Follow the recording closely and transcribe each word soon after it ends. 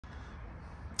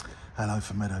Hello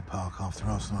from Meadow Park after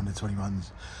Arsenal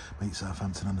under-21s beat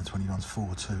Southampton under-21s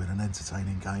 4-2 in an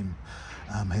entertaining game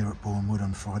here at Bournemouth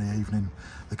on Friday evening.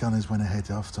 The Gunners went ahead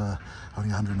after only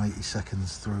 180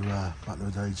 seconds through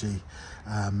Butler Adoji.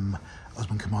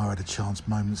 Osman Kamara had a chance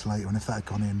moments later, and if that had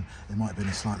gone in, it might have been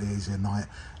a slightly easier night.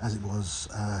 As it was,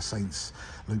 Saints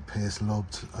Luke Pearce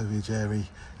lobbed Oviajeri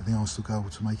in the Arsenal goal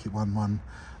to make it 1-1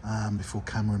 before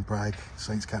Cameron Bragg,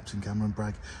 Saints captain Cameron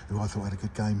Bragg, who I thought had a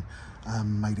good game,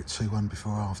 made it 2-1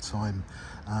 before half-time.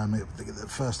 The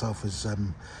first half was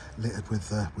littered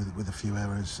with a few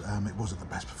errors. It wasn't the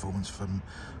best performance from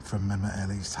Mehmet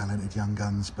Ali's talented young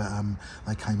guns, but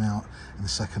they came out in the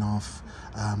second half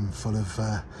full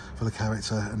of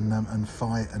character and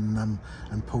fight, and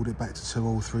pulled it back to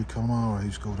 2-2 through Kamara,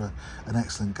 who scored an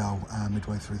excellent goal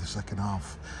midway through the second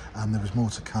half. There was more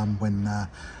to come when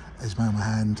Ismail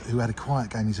Mahand, who had a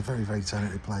quiet game. He's a very, very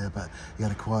talented player, but he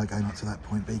had a quiet game up to that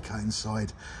point. But he cut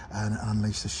inside and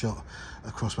unleashed a shot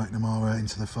across McNamara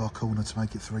into the far corner to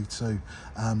make it 3-2.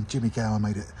 Jimmy Gower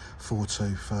made it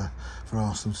 4-2 for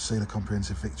Arsenal to seal a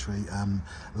comprehensive victory.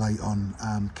 Late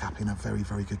on, capping a very,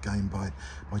 very good game by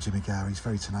Jimmy Gower. He's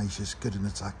very tenacious, good in the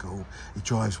tackle. He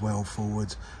drives well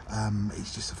forward.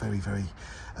 He's just a very, very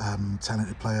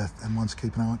talented player, and one to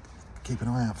keep an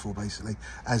eye out for, basically,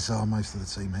 as are most of the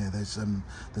team here. There's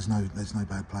no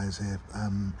bad players here.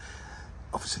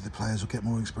 Obviously the players will get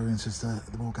more experience as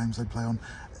the more games they play on.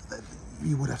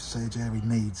 You would have to say Jerry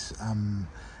needs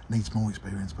more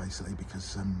experience, basically,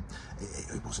 because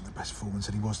it wasn't the best performance,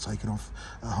 and he was taken off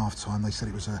at half-time. They said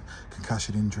it was a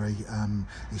concussion injury.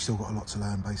 He's still got a lot to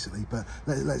learn, basically. But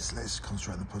let's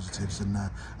concentrate on the positives and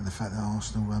the fact that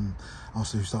Arsenal,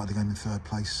 who started the game in third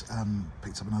place,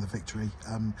 picked up another victory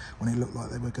when it looked like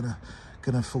they were going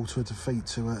to fall to a defeat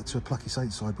to a plucky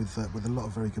Saints side with a lot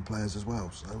of very good players as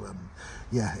well. So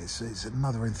yeah, it's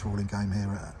another enthralling game here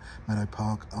at Meadow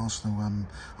Park. Arsenal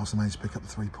managed to pick up the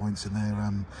 3 points in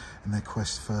their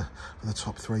quest for the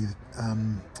top three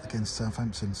against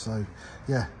Southampton. So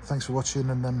yeah, thanks for watching,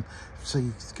 and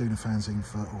see Gooner fanzine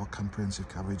for all comprehensive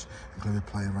coverage, including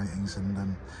player ratings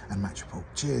and match report.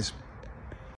 Cheers.